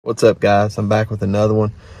What's up, guys? I'm back with another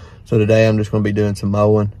one. So today I'm just going to be doing some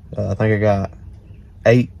mowing. I think I got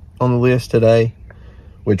 8 on the list today,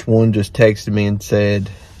 which one just texted me and said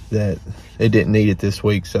that it didn't need it this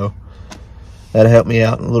week, so that'll help me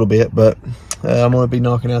out a little bit. But I'm going to be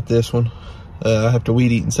knocking out this one. I have to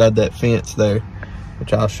weed eat inside that fence there,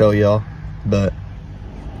 which I'll show y'all. But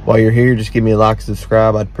while you're here, just give me a like and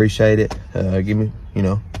subscribe. I'd appreciate it. Give me,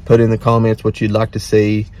 put in the comments what you'd like to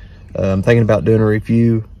see. I'm thinking about doing a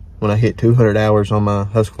review when I hit 200 hours on my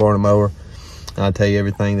Husqvarna mower. I'll tell you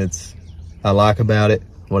everything I like about it,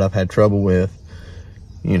 what I've had trouble with,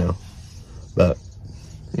 But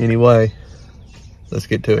anyway, let's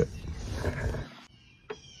get to it.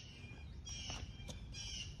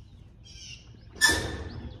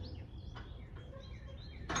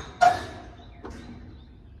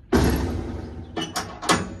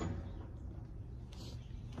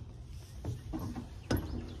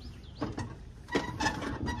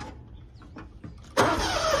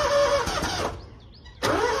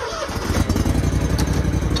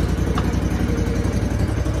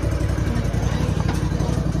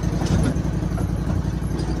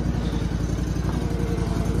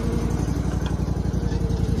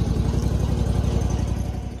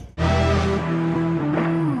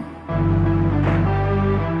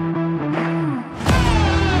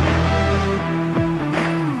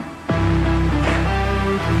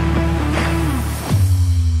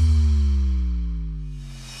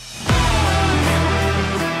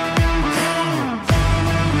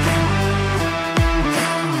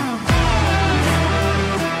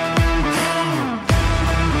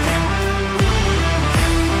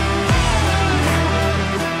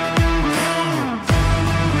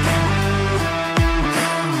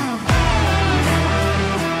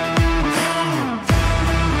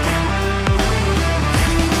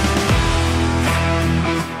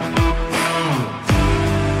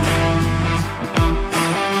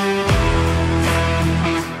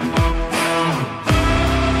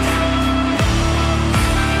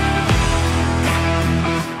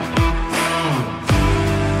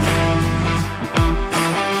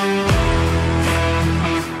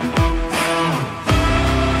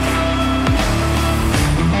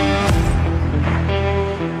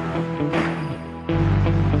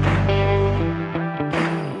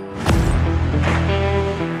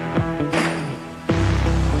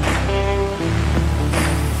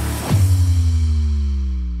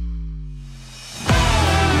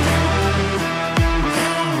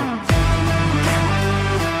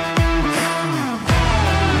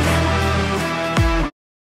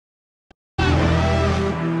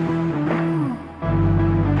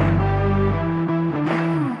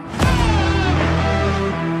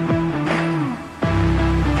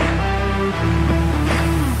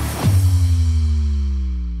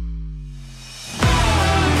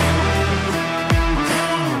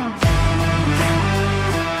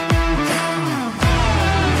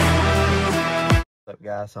 Up,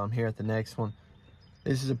 guys, so I'm here at the next one.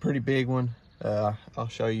 This is a pretty big one. I'll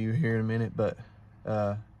show you here in a minute, but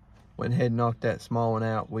went ahead and knocked that small one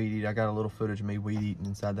out, weed eat. I got a little footage of me weed eating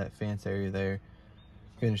inside that fence area there.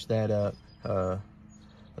 Finish that up. But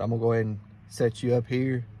I'm gonna go ahead and set you up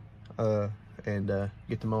here and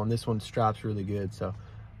get them on. This one stripes really good, so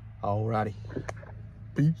alrighty.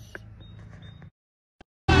 Peace.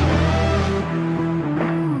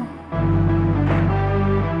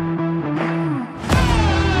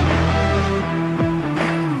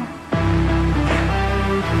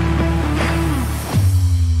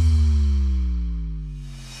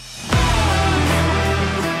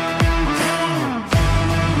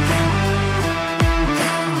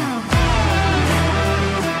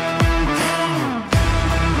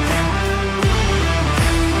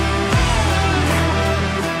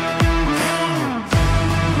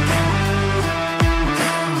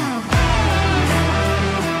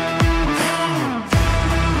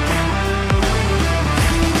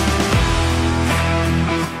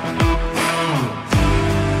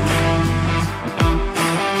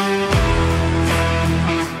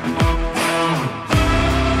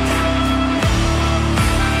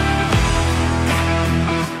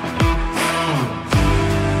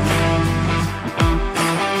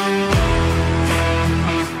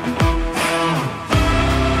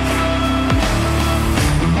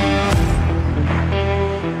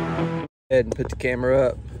 Ahead and put the camera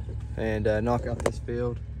up and knock out this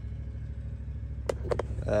field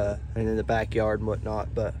and in the backyard and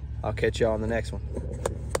whatnot, but I'll catch y'all on the next one.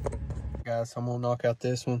 Guys, I'm gonna knock out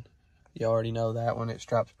this one. You already know that one, it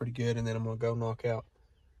stripes pretty good, and then I'm gonna go knock out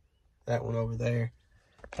that one over there,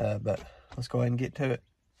 but let's go ahead and get to it.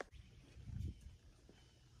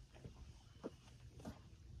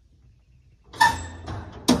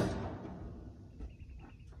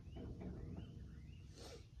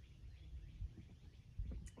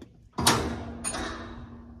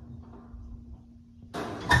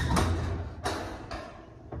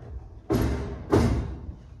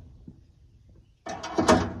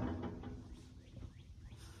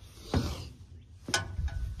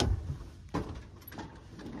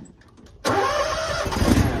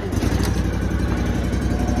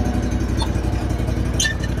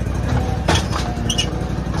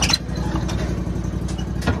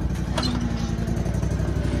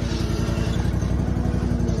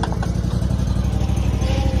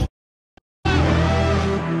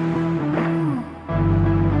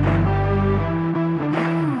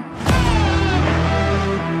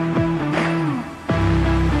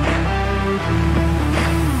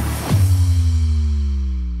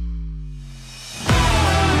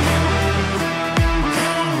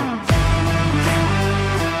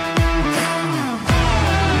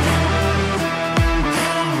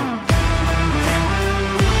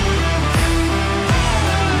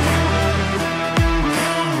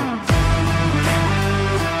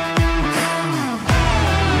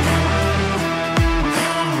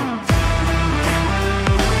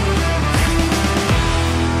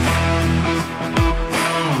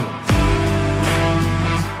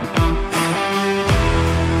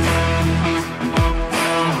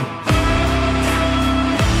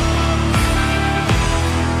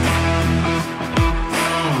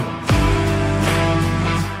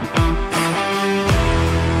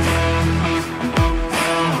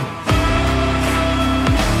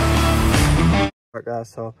 guys.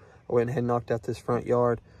 So I went ahead and knocked out this front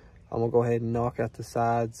yard. I'm gonna go ahead and knock out the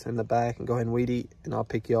sides and the back and go ahead and weed eat, and I'll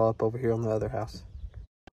pick y'all up over here on the other house.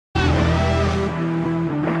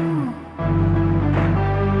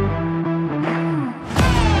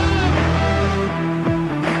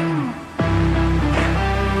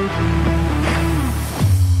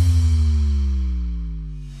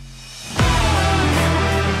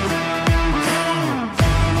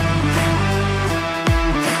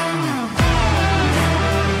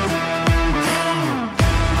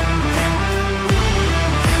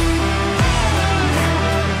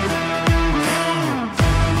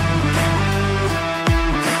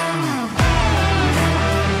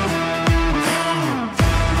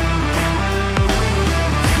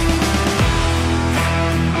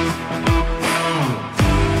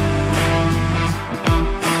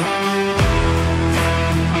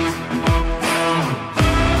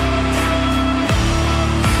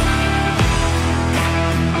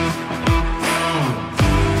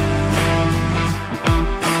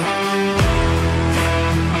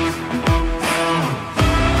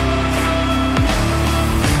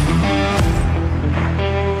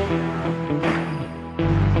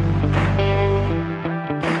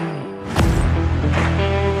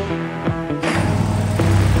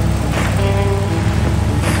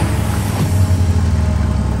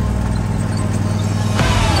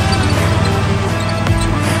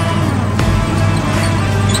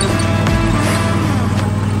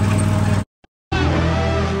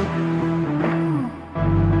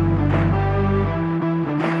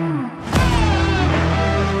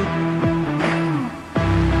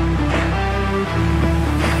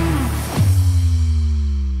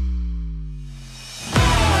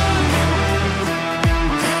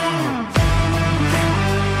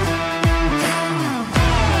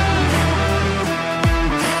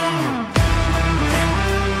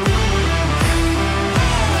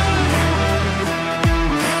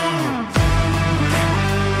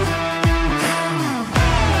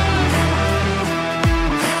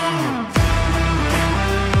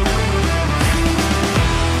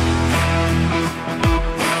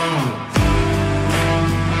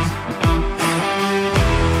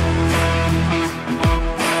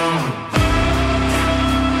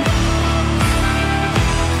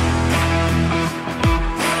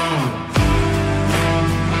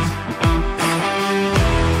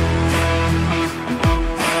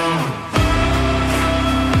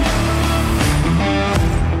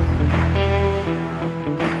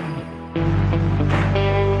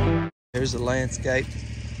 Here's the landscape.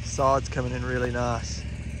 Sod's coming in really nice.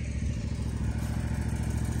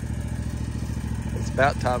 It's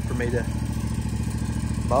about time for me to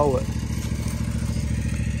mow it.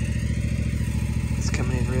 It's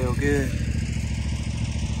coming in real good.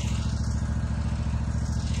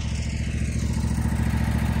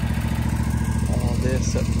 All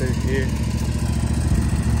this up through here.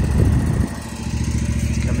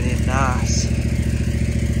 It's coming in nice.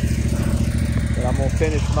 But I'm gonna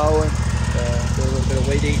finish mowing, do a little bit of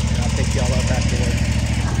weed eating, and I'll pick y'all up afterwards.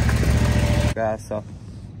 Guys, so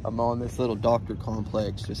I'm on this little doctor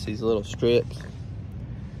complex, just these little strips.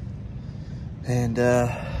 And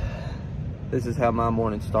this is how my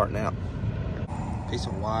morning's starting out. Piece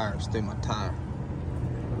of wires through my tire.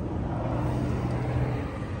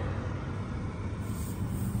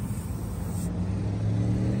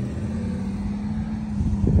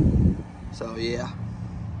 So yeah.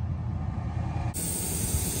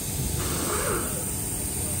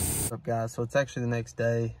 What's up, guys? So it's actually the next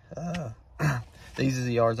day. These are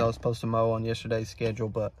the yards I was supposed to mow on yesterday's schedule,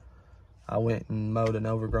 but I went and mowed an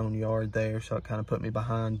overgrown yard there, so it kind of put me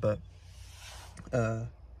behind. But I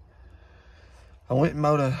went and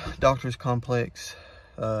mowed a doctor's complex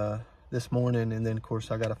this morning, and then of course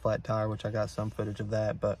I got a flat tire, which I got some footage of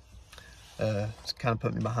that, but it's kind of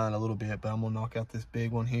put me behind a little bit. But I'm gonna knock out this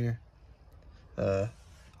big one here.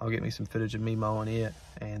 I'll get me some footage of me mowing it,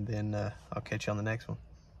 and then I'll catch you on the next one.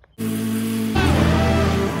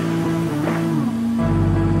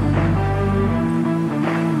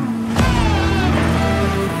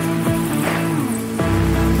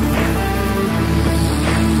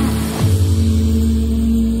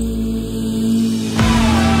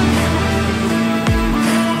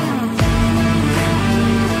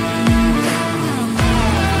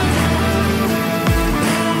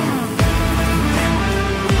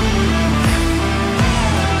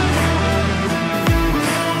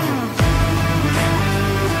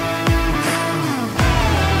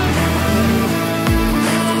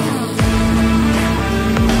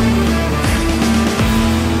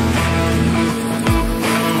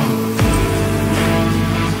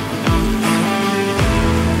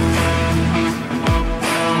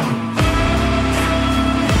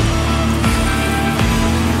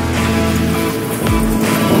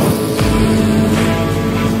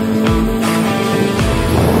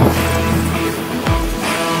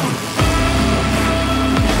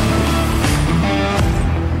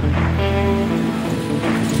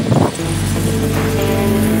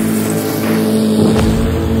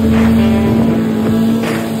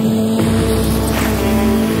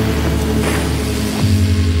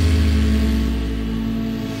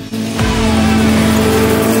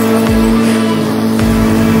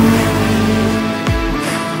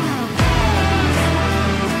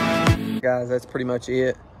 that's pretty much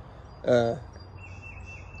it.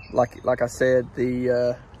 Like I said,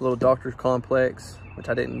 the little doctor's complex, which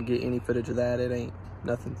I didn't get any footage of that. It ain't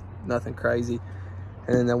nothing crazy.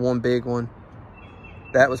 And then that one big one,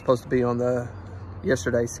 that was supposed to be on the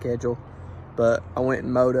yesterday's schedule, but I went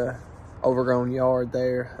and mowed a overgrown yard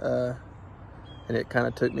there, and it kind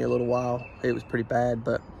of took me a little while. It was pretty bad,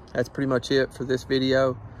 but that's pretty much it for this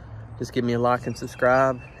video. Just give me a like and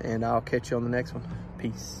subscribe, and I'll catch you on the next one.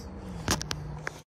 Peace.